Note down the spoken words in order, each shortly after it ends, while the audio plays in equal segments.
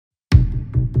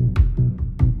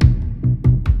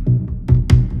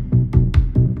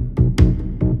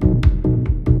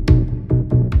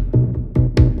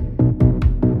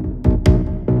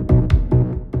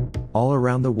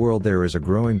around the world there is a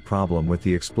growing problem with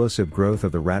the explosive growth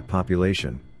of the rat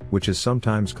population, which is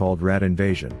sometimes called rat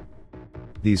invasion.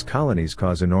 These colonies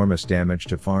cause enormous damage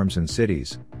to farms and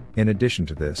cities. In addition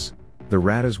to this, the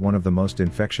rat is one of the most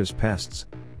infectious pests.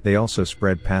 They also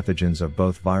spread pathogens of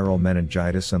both viral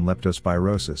meningitis and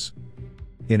leptospirosis.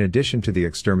 In addition to the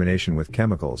extermination with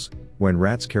chemicals, when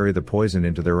rats carry the poison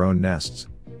into their own nests,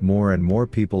 more and more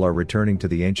people are returning to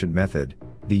the ancient method,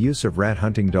 the use of rat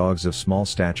hunting dogs of small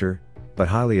stature, but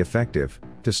highly effective,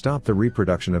 to stop the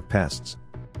reproduction of pests.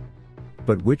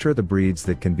 But which are the breeds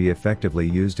that can be effectively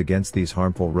used against these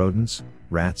harmful rodents,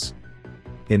 rats?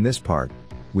 In this part,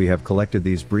 we have collected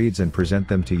these breeds and present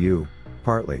them to you,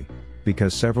 partly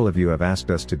because several of you have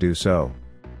asked us to do so.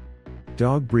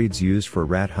 Dog breeds used for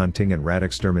rat hunting and rat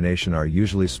extermination are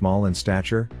usually small in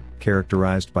stature,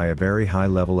 characterized by a very high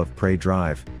level of prey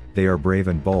drive. They are brave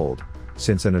and bold,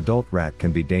 since an adult rat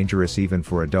can be dangerous even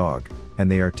for a dog, and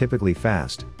they are typically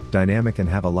fast, dynamic and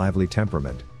have a lively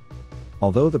temperament.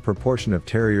 Although the proportion of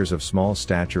terriers of small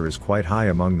stature is quite high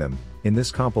among them, in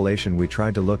this compilation we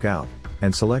tried to look out,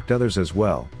 and select others as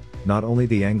well, not only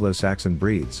the Anglo-Saxon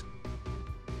breeds.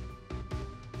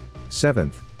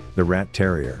 7th, the Rat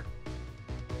Terrier.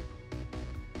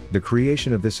 The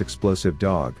creation of this explosive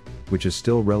dog, which is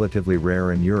still relatively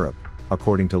rare in Europe,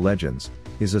 according to legends,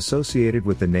 is associated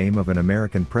with the name of an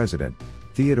American president,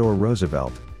 Theodore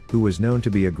Roosevelt, who was known to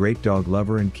be a great dog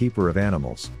lover and keeper of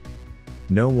animals.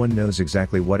 No one knows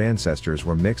exactly what ancestors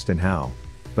were mixed and how,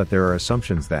 but there are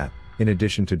assumptions that, in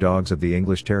addition to dogs of the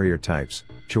English Terrier types,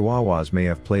 Chihuahuas may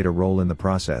have played a role in the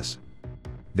process.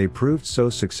 They proved so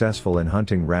successful in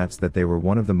hunting rats that they were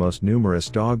one of the most numerous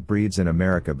dog breeds in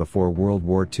America before World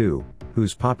War II,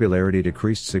 whose popularity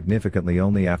decreased significantly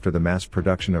only after the mass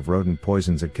production of rodent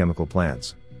poisons at chemical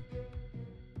plants.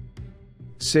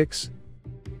 6.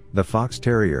 The Fox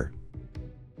Terrier.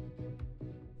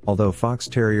 Although fox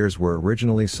terriers were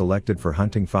originally selected for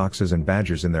hunting foxes and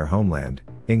badgers in their homeland,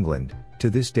 England, to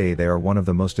this day they are one of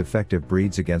the most effective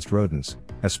breeds against rodents,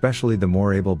 especially the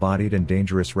more able-bodied and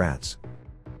dangerous rats.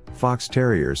 Fox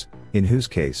terriers, in whose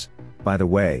case, by the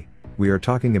way, we are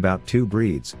talking about two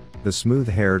breeds, the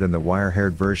smooth-haired and the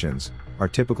wire-haired versions, are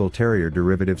typical terrier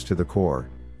derivatives to the core,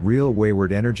 real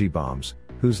wayward energy bombs,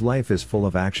 whose life is full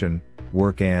of action,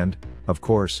 work and, of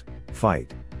course,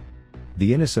 fight.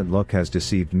 The innocent look has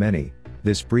deceived many.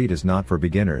 This breed is not for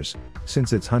beginners,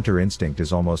 since its hunter instinct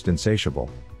is almost insatiable.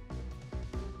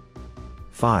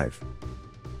 5.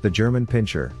 The German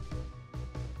Pinscher.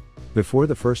 Before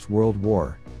the First World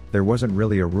War, there wasn't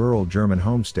really a rural German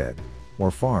homestead, or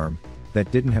farm,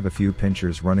 that didn't have a few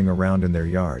pinschers running around in their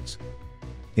yards.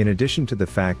 In addition to the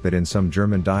fact that in some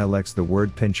German dialects the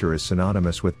word pinscher is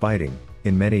synonymous with biting,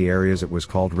 in many areas it was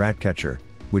called ratcatcher,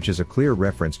 which is a clear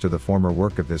reference to the former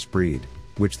work of this breed,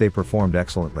 which they performed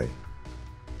excellently.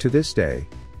 To this day,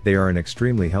 they are an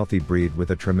extremely healthy breed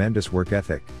with a tremendous work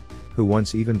ethic, who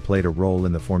once even played a role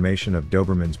in the formation of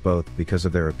Dobermans both because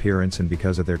of their appearance and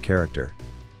because of their character.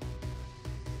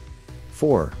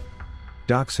 4.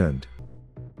 Dachshund.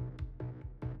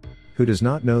 Who does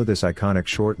not know this iconic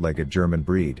short-legged German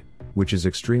breed, which is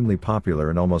extremely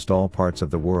popular in almost all parts of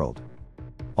the world?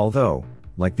 Although,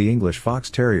 like the English fox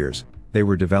terriers, they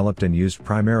were developed and used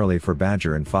primarily for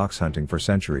badger and fox hunting for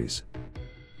centuries.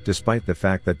 Despite the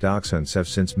fact that dachshunds have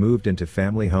since moved into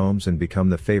family homes and become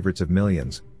the favorites of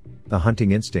millions, the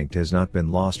hunting instinct has not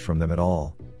been lost from them at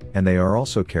all, and they are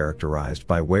also characterized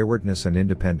by waywardness and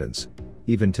independence,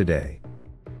 even today.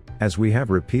 As we have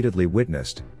repeatedly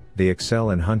witnessed, they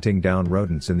excel in hunting down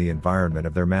rodents in the environment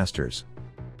of their masters.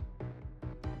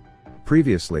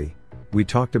 Previously, we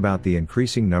talked about the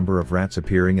increasing number of rats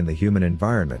appearing in the human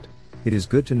environment. It is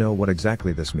good to know what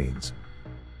exactly this means.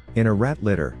 In a rat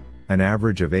litter, an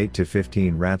average of 8 to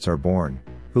 15 rats are born,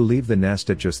 who leave the nest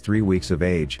at just 3 weeks of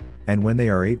age, and when they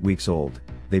are 8 weeks old,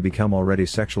 they become already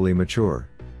sexually mature.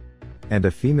 And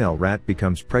a female rat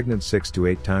becomes pregnant 6 to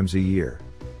 8 times a year.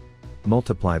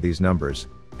 Multiply these numbers,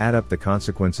 add up the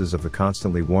consequences of the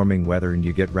constantly warming weather and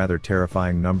you get rather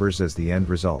terrifying numbers as the end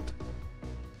result.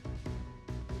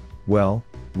 Well,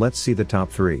 let's see the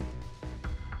top 3.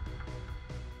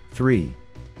 3.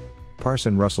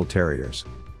 Parson Russel Terriers.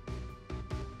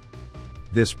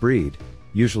 This breed,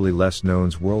 usually less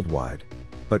known worldwide,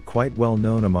 but quite well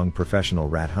known among professional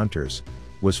rat hunters,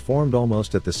 was formed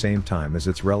almost at the same time as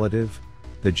its relative,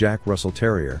 the Jack Russell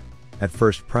Terrier, at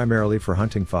first primarily for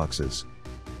hunting foxes.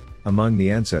 Among the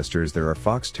ancestors there are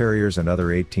fox terriers and other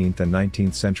 18th and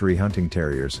 19th century hunting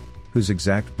terriers, whose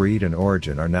exact breed and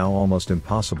origin are now almost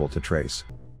impossible to trace.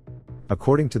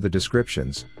 According to the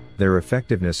descriptions, their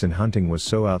effectiveness in hunting was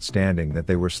so outstanding that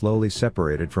they were slowly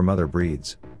separated from other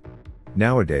breeds.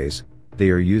 Nowadays, they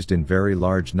are used in very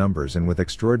large numbers and with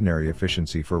extraordinary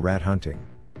efficiency for rat hunting.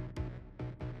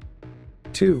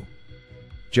 2.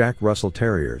 Jack Russell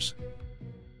Terriers.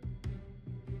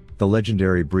 The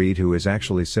legendary breed who is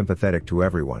actually sympathetic to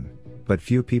everyone, but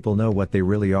few people know what they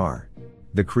really are.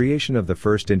 The creation of the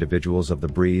first individuals of the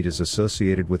breed is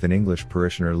associated with an English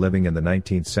parishioner living in the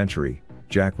 19th century,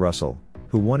 Jack Russell,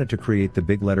 who wanted to create the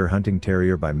big letter hunting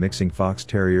terrier by mixing fox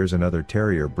terriers and other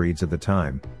terrier breeds of the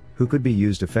time, who could be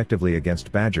used effectively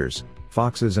against badgers,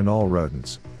 foxes and all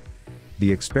rodents.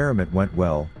 The experiment went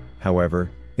well, however,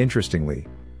 interestingly,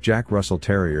 Jack Russell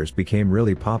Terriers became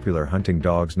really popular hunting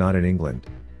dogs not in England,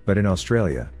 but in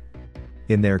Australia.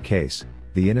 In their case,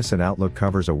 the innocent outlook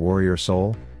covers a warrior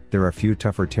soul. There are few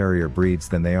tougher terrier breeds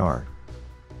than they are.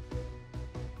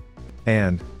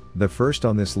 And, the first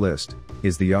on this list,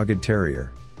 is the Jagd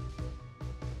Terrier.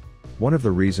 One of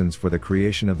the reasons for the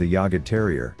creation of the Jagd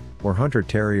Terrier, or hunter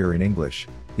terrier in English,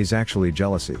 is actually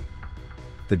jealousy.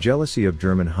 The jealousy of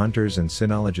German hunters and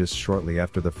cynologists shortly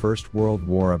after the First World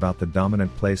War about the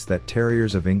dominant place that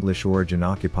terriers of English origin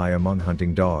occupy among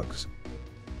hunting dogs.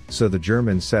 So the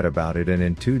Germans set about it, and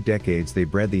in 2 decades they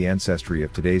bred the ancestry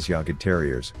of today's Jagd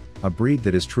Terriers, a breed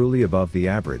that is truly above the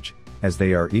average, as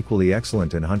they are equally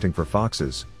excellent in hunting for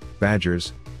foxes,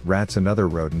 badgers, rats and other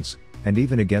rodents, and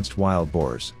even against wild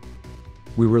boars.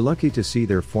 We were lucky to see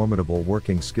their formidable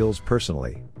working skills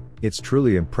personally. It's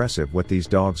truly impressive what these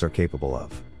dogs are capable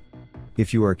of.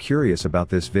 If you are curious about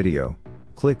this video,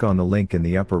 click on the link in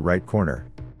the upper right corner.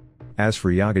 As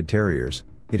for Jagd Terriers,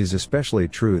 it is especially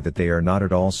true that they are not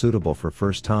at all suitable for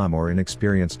first-time or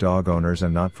inexperienced dog owners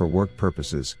and not for work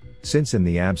purposes, since in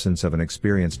the absence of an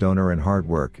experienced owner and hard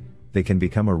work, they can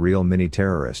become a real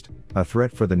mini-terrorist, a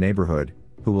threat for the neighborhood,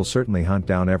 who will certainly hunt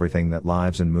down everything that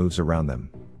lives and moves around them.